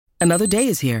Another day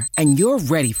is here, and you're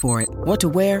ready for it. What to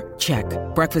wear? Check.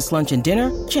 Breakfast, lunch, and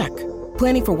dinner? Check.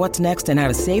 Planning for what's next and how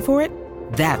to save for it?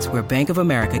 That's where Bank of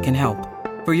America can help.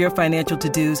 For your financial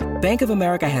to-dos, Bank of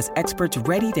America has experts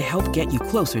ready to help get you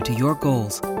closer to your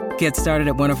goals. Get started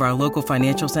at one of our local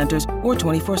financial centers or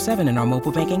 24/7 in our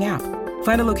mobile banking app.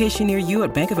 Find a location near you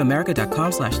at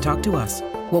bankofamerica.com/talktous.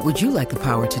 What would you like the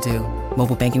power to do?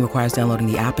 Mobile banking requires downloading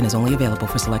the app and is only available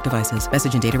for select devices.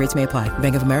 Message and data rates may apply.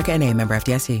 Bank of America N.A., member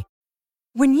FDIC.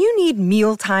 When you need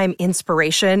mealtime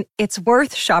inspiration, it's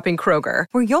worth shopping Kroger,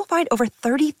 where you'll find over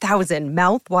 30,000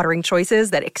 mouth-watering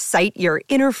choices that excite your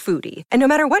inner foodie. And no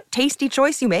matter what tasty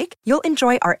choice you make, you'll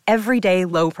enjoy our everyday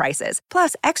low prices,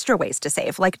 plus extra ways to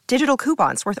save, like digital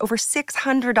coupons worth over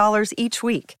 $600 each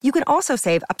week. You can also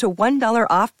save up to $1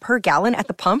 off per gallon at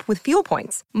the pump with fuel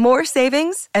points. More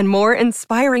savings and more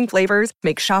inspiring flavors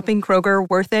make shopping Kroger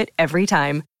worth it every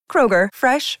time. Kroger,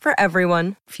 fresh for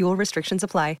everyone. Fuel restrictions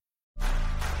apply.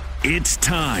 It's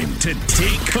time to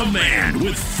take command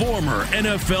with former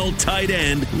NFL tight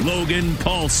end Logan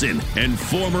Paulson and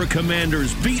former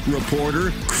Commanders beat reporter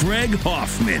Craig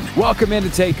Hoffman. Welcome in to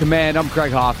Take Command. I'm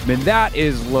Craig Hoffman. That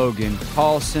is Logan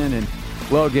Paulson. And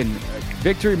Logan,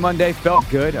 Victory Monday felt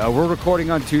good. We're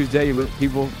recording on Tuesday.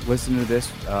 People listen to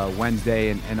this Wednesday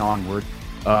and onward.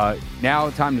 Now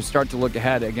time to start to look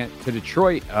ahead again to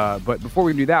Detroit. But before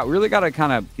we do that, we really got to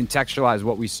kind of contextualize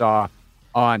what we saw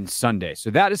on Sunday. So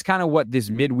that is kind of what this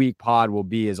midweek pod will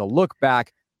be, is a look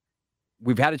back.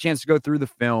 We've had a chance to go through the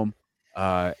film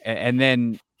and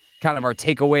then kind of our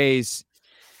takeaways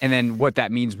and then what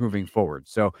that means moving forward.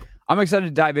 So I'm excited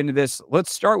to dive into this.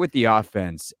 Let's start with the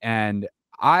offense. And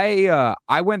I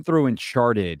went through and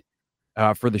charted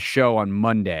for the show on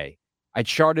Monday. I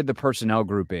charted the personnel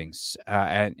groupings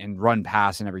and run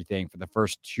pass and everything for the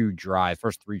first three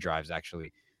drives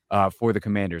actually. For the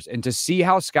Commanders, and to see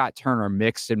how Scott Turner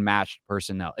mixed and matched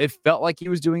personnel. It felt like he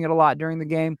was doing it a lot during the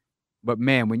game, but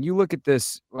man, when you look at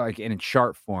this like in a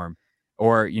chart form,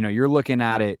 or you're looking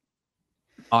at it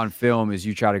on film as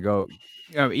you try to go,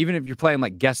 even if you're playing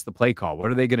like guess the play call,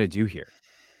 what are they going to do here?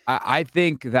 I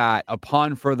think that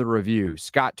upon further review,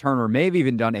 Scott Turner may have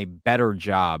even done a better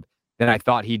job than I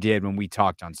thought he did when we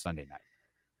talked on Sunday night.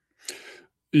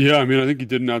 Yeah, I mean, I think he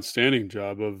did an outstanding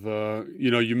job of,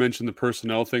 you mentioned the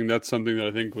personnel thing. That's something that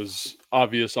I think was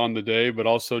obvious on the day, but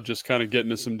also just kind of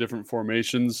getting to some different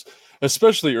formations,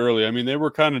 especially early. I mean, they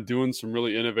were kind of doing some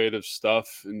really innovative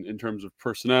stuff in terms of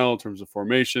personnel, in terms of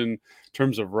formation, in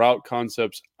terms of route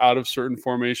concepts out of certain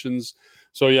formations.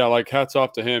 So, yeah, like hats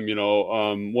off to him.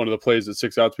 One of the plays that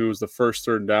sticks out to me was the first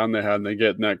third down they had, and they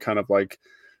get in that kind of like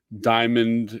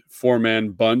diamond four-man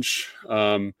bunch.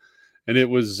 And it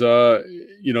was,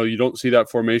 you don't see that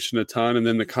formation a ton. And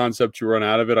then the concept you run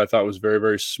out of it, I thought was very,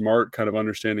 very smart, kind of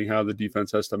understanding how the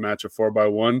defense has to match a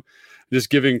 4x1, just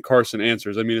giving Carson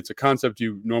answers. I mean, it's a concept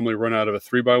you normally run out of a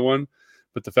 3x1,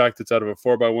 but the fact it's out of a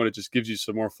 4x1, it just gives you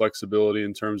some more flexibility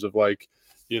in terms of like,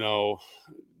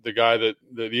 the guy that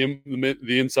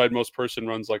the inside most person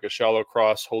runs like a shallow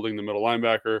cross holding the middle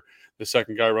linebacker. The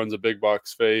second guy runs a big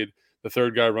box fade. The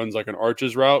third guy runs like an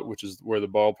arches route, which is where the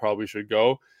ball probably should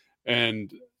go.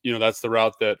 And, that's the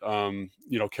route that,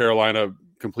 Carolina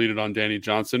completed on Danny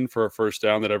Johnson for a first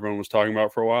down that everyone was talking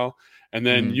about for a while. And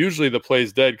then usually the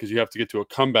play's dead because you have to get to a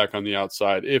comeback on the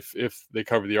outside if they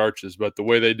cover the arches. But the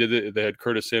way they did it, they had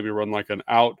Curtis Samuel run like an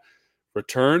out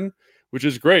return, which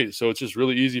is great. So it's just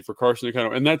really easy for Carson to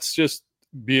and that's just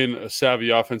being a savvy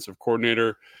offensive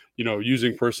coordinator,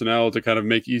 using personnel to kind of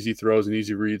make easy throws and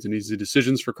easy reads and easy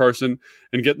decisions for Carson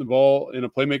and getting the ball in a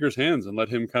playmaker's hands and let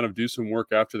him kind of do some work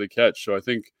after the catch. So I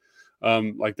think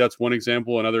that's one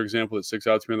example. Another example that sticks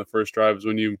out to me on the first drive is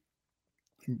when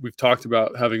we've talked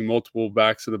about having multiple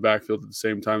backs in the backfield at the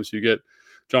same time. So you get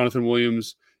Jonathan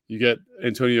Williams, you get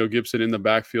Antonio Gibson in the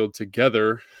backfield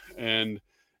together, and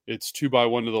it's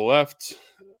 2x1 to the left.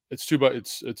 It's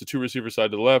a two receiver side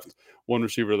to the left, one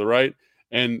receiver to the right.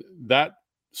 And that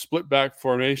split back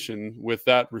formation with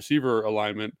that receiver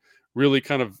alignment really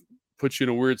kind of puts you in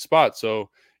a weird spot. So,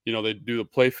 they do the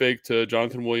play fake to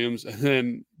Jonathan Williams, and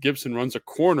then Gibson runs a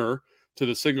corner to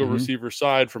the single receiver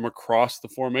side from across the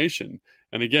formation.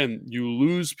 And again, you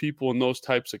lose people in those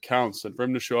types of counts, and for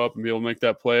him to show up and be able to make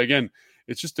that play again,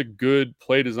 it's just a good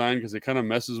play design because it kind of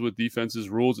messes with defense's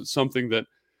rules. It's something that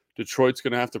Detroit's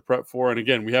going to have to prep for. And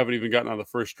again, we haven't even gotten on the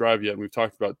first drive yet. And we've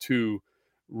talked about two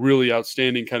really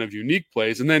outstanding kind of unique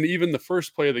plays. And then even the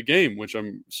first play of the game, which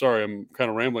I'm sorry, I'm kind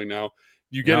of rambling now.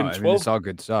 You get in 12. It's all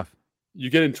good stuff. You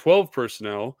get in 12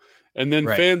 personnel, and then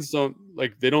fans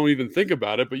they don't even think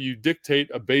about it, but you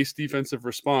dictate a base defensive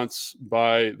response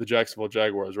by the Jacksonville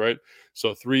Jaguars, right?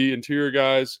 So 3 interior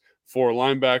guys, 4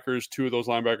 linebackers. 2 of those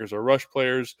linebackers are rush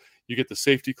players. You get the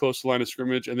safety close to the line of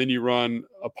scrimmage, and then you run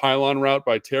a pylon route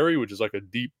by Terry, which is like a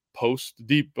deep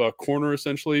corner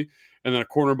essentially, and then a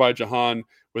corner by Jahan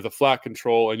with a flat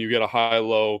control, and you get a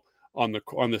high-low on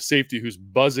the safety who's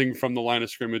buzzing from the line of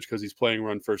scrimmage because he's playing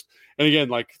run first. And again,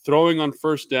 like throwing on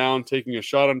first down, taking a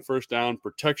shot on first down,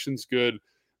 protection's good.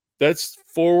 That's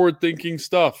forward-thinking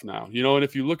stuff now, and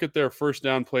if you look at their first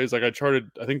down plays, like I charted,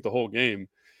 I think the whole game,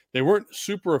 they weren't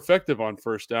super effective on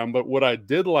first down, but what I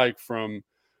did like from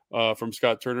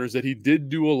Scott Turner is that he did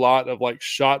do a lot of like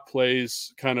shot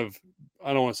plays, kind of,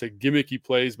 I don't want to say gimmicky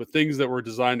plays, but things that were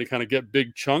designed to kind of get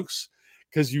big chunks,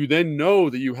 because you then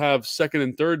know that you have second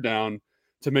and third down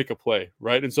to make a play,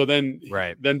 right? And so then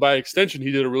by extension,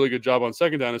 he did a really good job on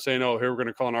second down of saying, oh, here we're going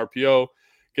to call an RPO,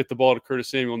 get the ball to Curtis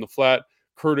Samuel in the flat.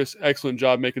 Curtis, excellent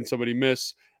job making somebody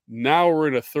miss. Now we're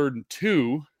in a 3rd and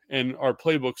 2, and our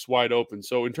playbook's wide open.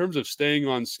 So in terms of staying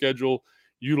on schedule,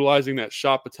 utilizing that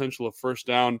shot potential of first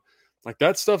down, like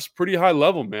that stuff's pretty high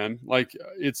level, man. Like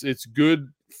it's good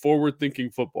forward thinking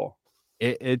football.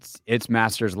 It's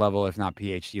master's level, if not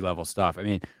PhD level stuff. I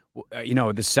mean,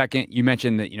 the second you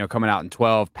mentioned that, coming out in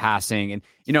 12 passing, and,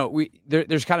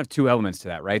 there's kind of 2 elements to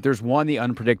that, right? There's one, the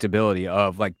unpredictability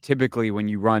of like, typically when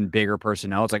you run bigger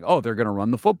personnel, it's like, oh, they're going to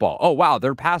run the football. Oh, wow,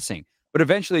 they're passing. But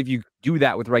eventually, if you do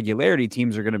that with regularity,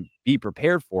 teams are going to be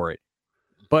prepared for it.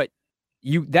 But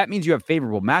that means you have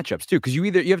favorable matchups too, because you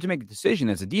have to make a decision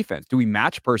as a defense. Do we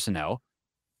match personnel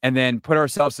and then put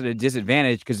ourselves at a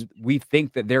disadvantage because we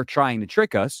think that they're trying to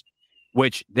trick us,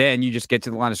 which then you just get to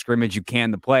the line of scrimmage, you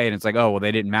can the play, and it's like, oh, well,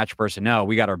 they didn't match personnel.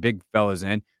 We got our big fellas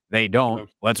in. They don't.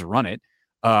 Let's run it.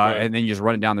 And then you just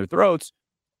run it down their throats.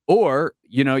 Or,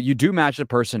 you do match the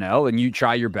personnel and you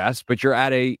try your best, but you're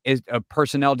at a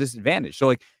personnel disadvantage. So,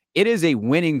 like, it is a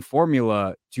winning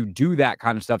formula to do that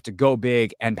kind of stuff, to go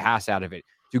big and pass out of it,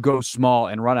 to go small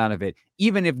and run out of it,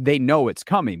 even if they know it's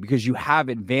coming, because you have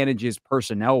advantages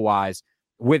personnel-wise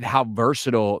with how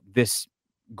versatile this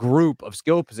group of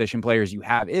skill position players you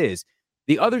have is.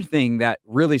 The other thing that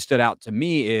really stood out to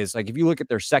me is, like, if you look at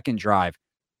their second drive,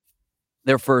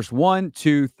 their first 1,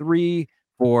 2, 3,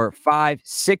 4, 5,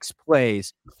 6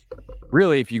 plays,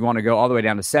 really, if you want to go all the way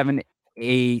down to 7,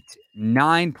 8,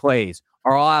 9 plays,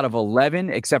 are all out of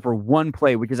 11, except for 1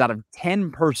 play, which is out of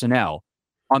 10 personnel.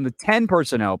 On the 10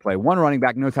 personnel play, 1 running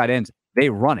back, no tight ends, they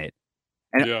run it.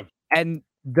 And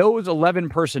those 11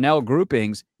 personnel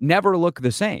groupings never look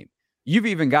the same. You've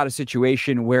even got a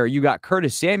situation where you got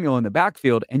Curtis Samuel in the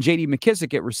backfield and J.D.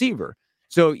 McKissick at receiver.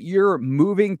 So you're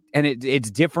moving, and it's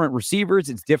different receivers,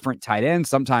 it's different tight ends.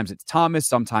 Sometimes it's Thomas,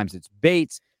 sometimes it's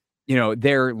Bates.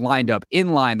 They're lined up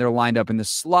in line, they're lined up in the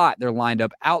slot, they're lined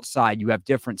up outside. You have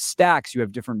different stacks, you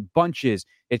have different bunches.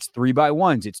 It's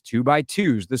 3x1s, it's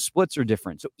 2x2s. The splits are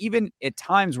different. So even at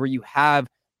times where you have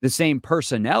the same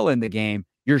personnel in the game,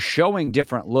 you're showing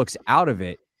different looks out of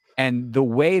it. And the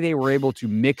way they were able to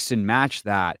mix and match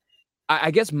that,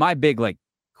 I guess my big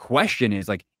question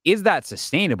is that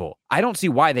sustainable? I don't see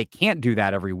why they can't do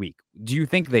that every week. Do you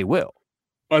think they will?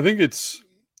 I think it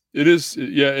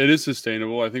is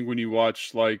sustainable. I think when you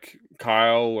watch like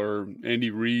Kyle or Andy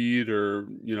Reid or,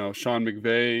 Sean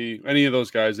McVay, any of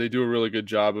those guys, they do a really good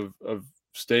job of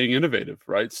staying innovative,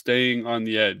 right? Staying on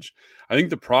the edge. I think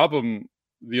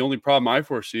the only problem I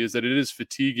foresee is that it is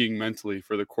fatiguing mentally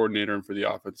for the coordinator and for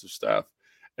the offensive staff.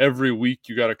 Every week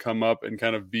you got to come up and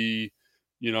kind of be,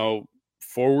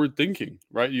 forward thinking,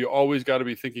 right? You always got to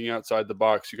be thinking outside the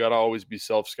box. You got to always be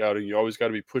self-scouting. You always got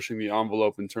to be pushing the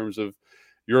envelope in terms of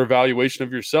your evaluation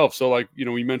of yourself. So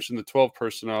we mentioned the 12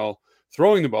 personnel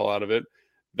throwing the ball out of it.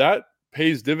 That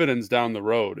pays dividends down the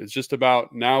road. It's just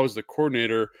about now as the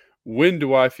coordinator, when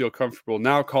do I feel comfortable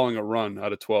now calling a run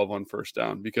out of 12 on first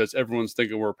down? Because everyone's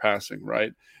thinking we're passing,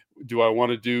 right? Do I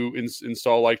want to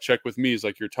install like check with me's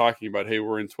like you're talking about? Hey,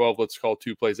 we're in 12. Let's call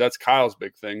 2 plays. That's Kyle's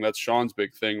big thing. That's Sean's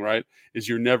big thing, right? Is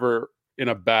you're never in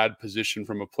a bad position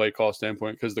from a play call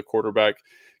standpoint because the quarterback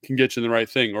can get you in the right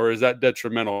thing, or is that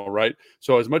detrimental, right?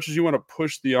 So as much as you want to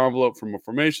push the envelope from a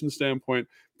formation standpoint,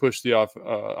 push the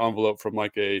envelope from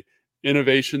like a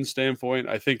innovation standpoint,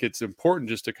 I think it's important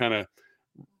just to kind of,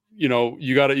 you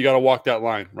got to walk that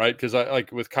line, right? Because I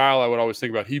like with Kyle, I would always think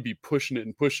about he'd be pushing it,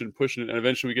 and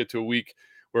eventually we get to a week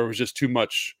where it was just too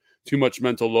much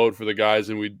mental load for the guys,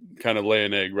 and we'd kind of lay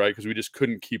an egg, right? Because we just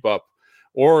couldn't keep up,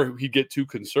 or he'd get too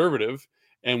conservative,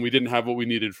 and we didn't have what we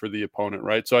needed for the opponent,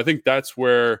 right? So I think that's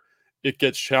where it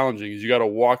gets challenging. Is you got to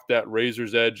walk that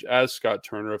razor's edge as Scott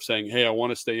Turner of saying, hey, I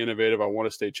want to stay innovative, I want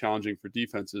to stay challenging for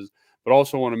defenses, but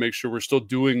also want to make sure we're still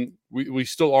doing, we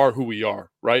still are who we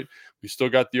are, right? We still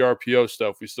got the RPO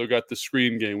stuff. We still got the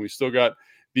screen game. We still got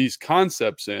these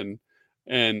concepts in,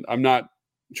 And I'm not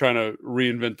trying to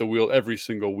reinvent the wheel every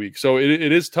single week. So it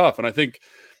is tough. And I think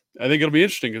it'll be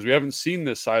interesting because we haven't seen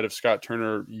this side of Scott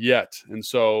Turner yet. And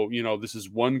so, this is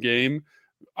one game.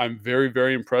 I'm very,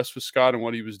 very impressed with Scott and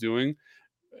what he was doing.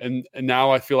 And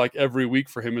now I feel like every week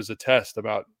for him is a test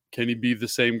about, can he be the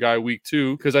same guy week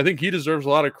 2? Because I think he deserves a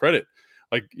lot of credit.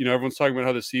 Like, everyone's talking about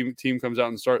how the team comes out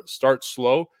and starts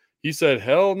slow. He said,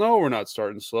 hell no, we're not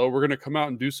starting slow. We're going to come out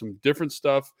and do some different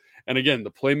stuff. And again,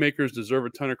 the playmakers deserve a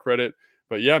ton of credit.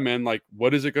 But yeah, man, like,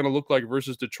 what is it going to look like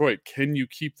versus Detroit? Can you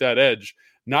keep that edge?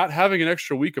 Not having an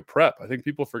extra week of prep. I think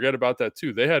people forget about that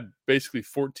too. They had basically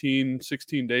 14,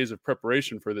 16 days of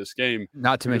preparation for this game.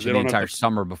 Not to mention the entire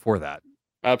summer before that.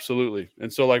 Absolutely.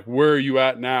 And so, like, where are you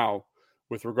at now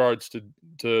with regards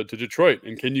to Detroit?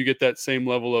 And can you get that same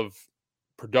level of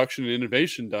production and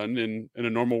innovation done in a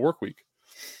normal work week?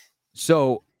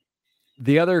 So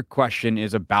the other question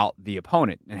is about the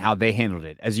opponent and how they handled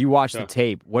it. As you watched the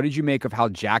tape, what did you make of how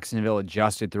Jacksonville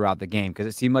adjusted throughout the game? Because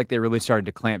it seemed like they really started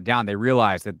to clamp down. They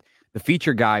realized that the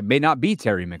feature guy may not be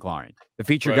Terry McLaurin. The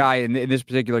feature guy in this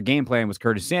particular game plan was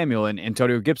Curtis Samuel, and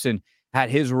Antonio Gibson had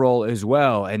his role as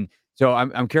well. And so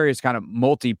I'm curious, kind of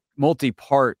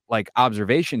multi-part like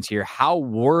observations here. How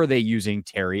were they using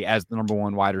Terry as the number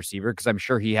one wide receiver? Because I'm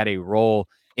sure he had a role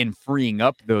in freeing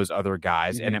up those other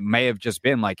guys. And it may have just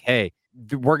been like, hey,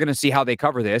 we're going to see how they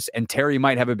cover this, and Terry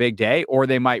might have a big day, or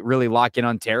they might really lock in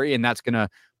on Terry, and that's going to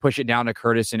push it down to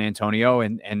Curtis and Antonio.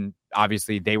 And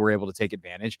obviously they were able to take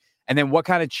advantage. And then what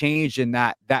kind of changed in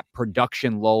that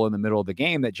production lull in the middle of the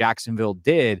game that Jacksonville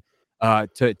did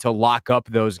to lock up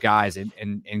those guys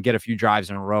and get a few drives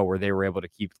in a row where they were able to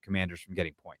keep the Commanders from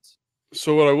getting points?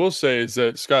 So what I will say is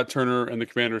that Scott Turner and the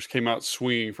Commanders came out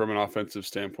swinging from an offensive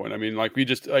standpoint. I mean, like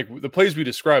the plays we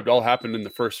described all happened in the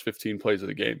first 15 plays of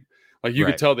the game. Like you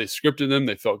could tell they scripted them.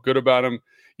 They felt good about them.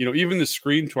 Even the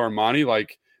screen to Armani,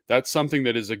 like that's something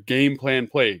that is a game plan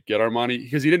play. Get Armani,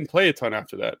 because he didn't play a ton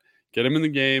after that. Get him in the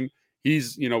game.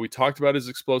 He's, we talked about his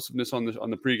explosiveness on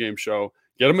the pregame show.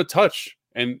 Get him a touch,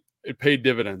 and it paid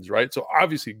dividends, right? So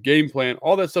obviously game plan,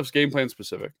 all that stuff's game plan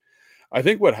specific. I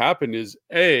think what happened is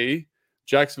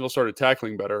Jacksonville started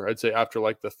tackling better, I'd say, after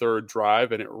like the third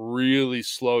drive, and it really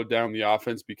slowed down the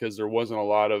offense because there wasn't a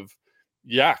lot of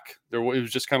yak. It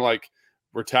was just kind of like,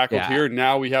 we're tackled here.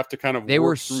 Now we have to kind of. They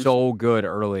were so good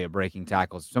early at breaking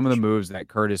tackles. Some of the moves that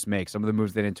Curtis makes, some of the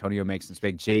moves that Antonio makes in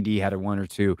space. JD had a one or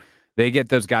two. They get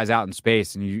those guys out in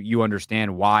space, and you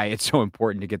understand why it's so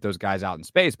important to get those guys out in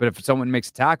space. But if someone makes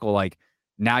a tackle, like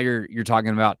now you're talking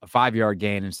about a 5-yard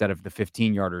gain instead of the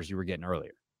 15-yarders you were getting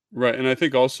earlier. Right. And I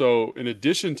think also, in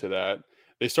addition to that,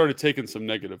 they started taking some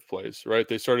negative plays, right?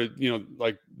 They started,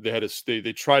 like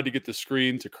they tried to get the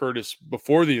screen to Curtis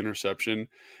before the interception,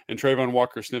 and Trayvon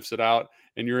Walker sniffs it out,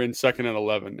 and you're in 2nd and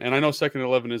 11. And I know 2nd and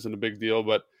 11 isn't a big deal,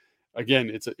 but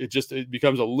again, it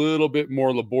becomes a little bit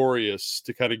more laborious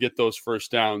to kind of get those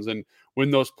first downs. And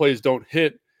when those plays don't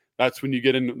hit, that's when you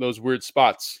get into those weird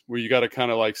spots where you got to kind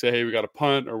of like say, hey, we got to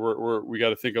punt, or we got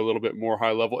to think a little bit more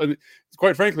high level. And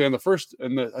quite frankly, on the first, I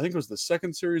think it was the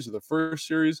second series or the first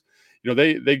series,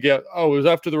 they get, it was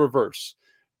after the reverse,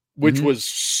 which was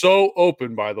so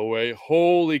open, by the way.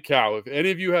 Holy cow. If any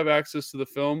of you have access to the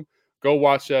film, go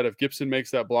watch that. If Gibson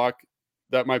makes that block,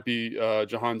 that might be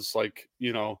Jahan's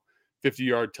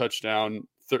 50-yard touchdown.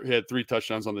 He had 3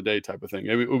 touchdowns on the day type of thing.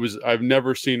 It was, I've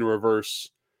never seen a reverse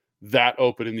that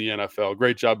open in the NFL.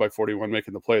 Great job by 41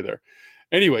 making the play there.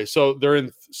 Anyway, so they're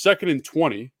in 2nd and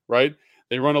 20, right?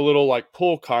 They run a little like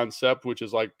pull concept, which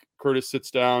is like Curtis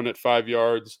sits down at 5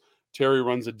 yards. Terry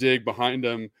runs a dig behind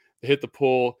him. They hit the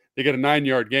pull. They get a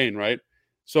 9-yard gain, right?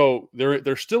 So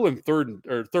they're still in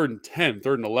 3rd and 10,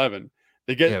 3rd and 11.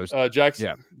 They get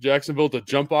Jacksonville to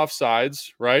jump off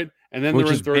sides, right? And then which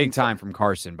they're is in 3rd big time from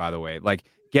Carson, by the way. Like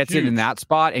gets it in that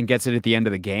spot and gets it at the end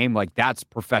of the game. Like that's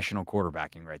professional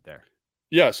quarterbacking right there.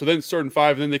 Yeah. So then it's 3rd and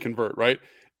 5, and then they convert, right?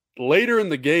 Later in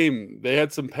the game, they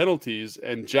had some penalties,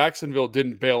 and Jacksonville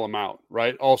didn't bail them out,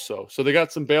 right? Also, so they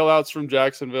got some bailouts from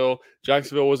Jacksonville.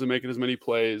 Jacksonville wasn't making as many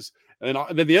plays, and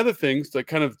then the other things that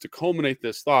kind of to culminate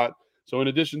this thought. So in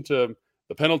addition to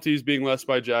the penalties being less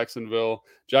by Jacksonville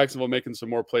making some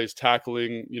more plays,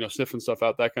 tackling, sniffing stuff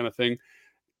out, that kind of thing.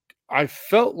 I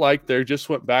felt like they just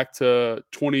went back to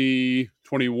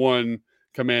 2021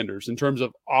 Commanders in terms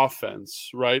of offense,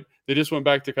 right? They just went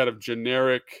back to kind of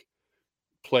generic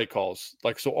play calls.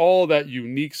 Like, so all that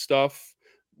unique stuff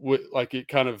with like it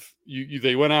kind of,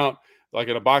 they went out like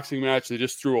in a boxing match. They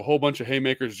just threw a whole bunch of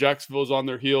haymakers. Jacksonville's on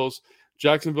their heels.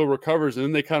 Jacksonville recovers. And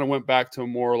then they kind of went back to a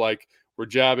more like, we're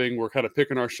jabbing, we're kind of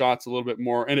picking our shots a little bit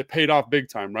more. And it paid off big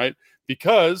time, right?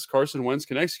 Because Carson Wentz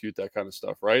can execute that kind of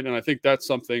stuff, right? And I think that's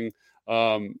something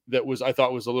that I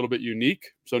thought was a little bit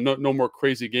unique. So no more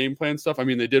crazy game plan stuff. I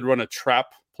mean, they did run a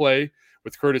trap play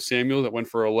with Curtis Samuel that went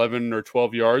for 11 or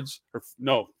 12 yards, or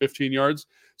no, 15 yards.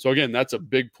 So again, that's a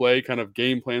big play, kind of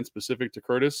game plan specific to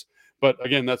Curtis. But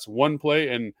again, that's one play.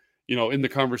 And, in the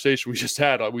conversation we just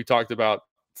had, we talked about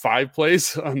 5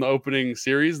 plays on the opening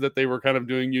series that they were kind of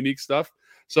doing unique stuff.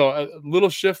 So a little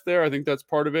shift there. I think that's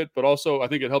part of it. But also I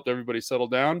think it helped everybody settle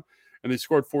down, and they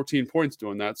scored 14 points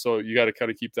doing that. So you got to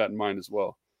kind of keep that in mind as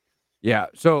well. Yeah.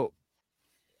 So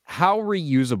how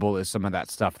reusable is some of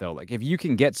that stuff, though? Like, if you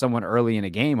can get someone early in a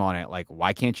game on it, like,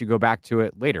 why can't you go back to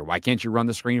it later? Why can't you run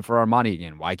the screen for Armani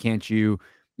again? Why can't you,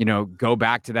 go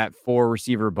back to that 4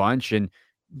 receiver bunch and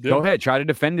go ahead, try to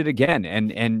defend it again?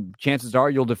 And chances are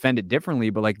you'll defend it differently,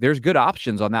 but like, there's good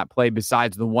options on that play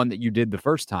besides the one that you did the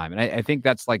first time. And I think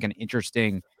that's like an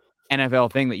interesting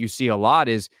NFL thing that you see a lot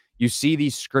is you see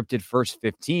these scripted first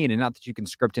 15, and not that you can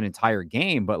script an entire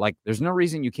game, but like, there's no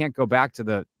reason you can't go back to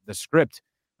the script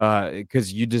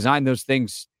because you design those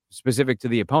things specific to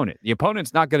the opponent. The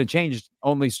opponent's not going to change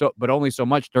only so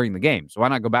much during the game. So why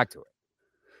not go back to it?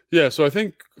 Yeah, so I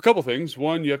think a couple things.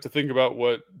 One, you have to think about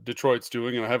what Detroit's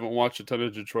doing, and I haven't watched a ton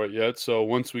of Detroit yet. So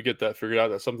once we get that figured out,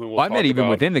 that's something we'll talk about. I meant even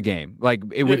within the game, like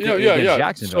it would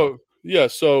Jacksonville.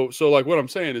 So like what I'm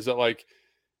saying is that like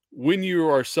when you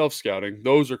are self-scouting,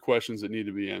 those are questions that need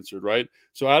to be answered, right?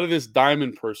 So out of this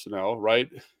diamond personnel, right,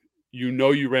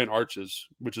 you ran Arches,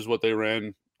 which is what they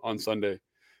ran on Sunday.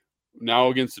 Now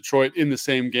against Detroit in the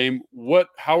same game,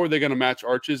 how are they going to match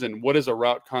Arches, and what is a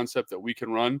route concept that we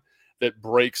can run that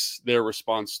breaks their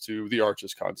response to the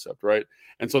Arches concept, right?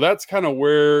 And so that's kind of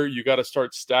where you got to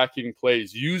start stacking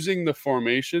plays, using the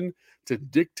formation to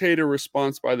dictate a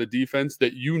response by the defense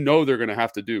that they're going to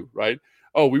have to do, right?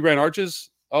 Oh, we ran Arches.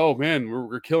 Oh, man,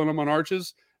 we're killing them on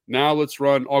Arches. Now let's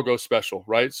run all go special,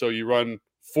 right? So you run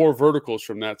 4 verticals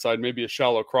from that side, maybe a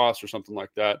shallow cross or something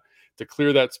like that to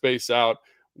clear that space out,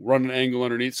 run an angle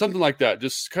underneath, something like that.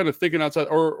 Just kind of thinking outside,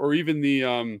 or even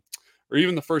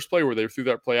the first play where they threw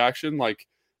that play action, like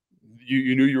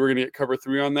you knew you were going to get cover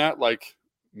 3 on that. Like,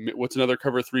 what's another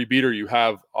cover 3 beater you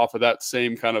have off of that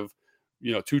same kind of,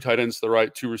 2 tight ends to the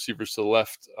right, 2 receivers to the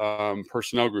left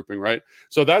personnel grouping, right?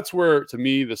 So that's where, to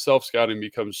me, the self-scouting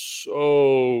becomes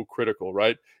so critical,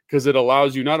 right? Because it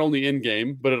allows you not only in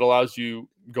game, but it allows you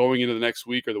going into the next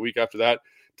week or the week after that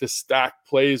to stack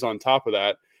plays on top of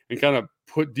that and kind of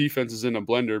put defenses in a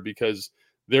blender because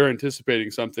they're anticipating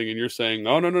something and you're saying,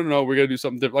 no, we're going to do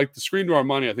something different. Like the screen to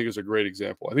Armani, I think is a great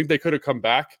example. I think they could have come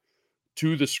back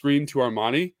to the screen to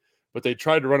Armani, but they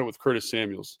tried to run it with Curtis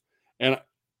Samuels. And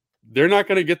they're not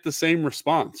going to get the same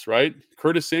response, right?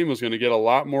 Curtis Samuel's going to get a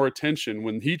lot more attention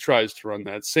when he tries to run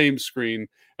that same screen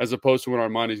as opposed to when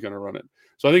Armani's going to run it.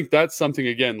 So I think that's something,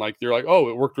 again, like they're like, oh,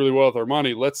 it worked really well with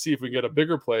Armani. Let's see if we can get a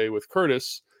bigger play with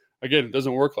Curtis. Again, it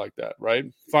doesn't work like that, right?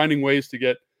 Finding ways to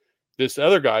get this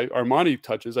other guy, Armani,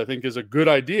 touches, I think is a good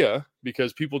idea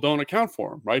because people don't account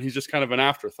for him, right? He's just kind of an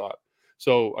afterthought.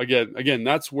 So again,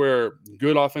 that's where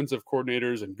good offensive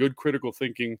coordinators and good critical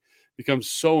thinking becomes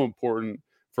so important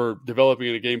for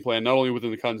developing a game plan, not only within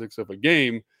the context of a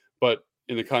game, but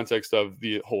in the context of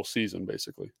the whole season,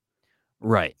 basically.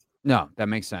 Right. No, that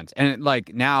makes sense. And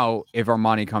like now, if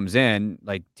Armani comes in,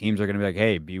 like teams are going to be like,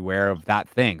 hey, beware of that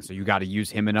thing. So you got to use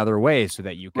him in other ways so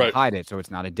that you can hide it. So it's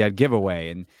not a dead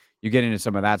giveaway. And you get into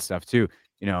some of that stuff too.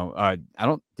 Did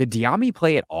Diami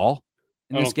play at all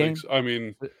in this game? Think so. I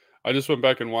mean, I just went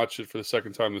back and watched it for the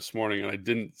second time this morning and I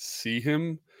didn't see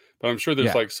him, but I'm sure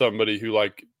there's like somebody who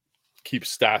like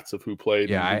keeps stats of who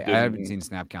played. Yeah, I haven't seen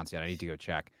snap counts yet. I need to go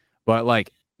check. But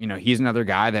like, he's another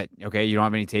guy that, okay, you don't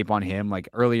have any tape on him. Like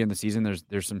early in the season,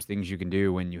 there's some things you can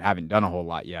do when you haven't done a whole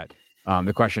lot yet.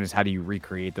 The question is, how do you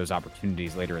recreate those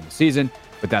opportunities later in the season?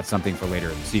 But that's something for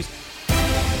later in the season.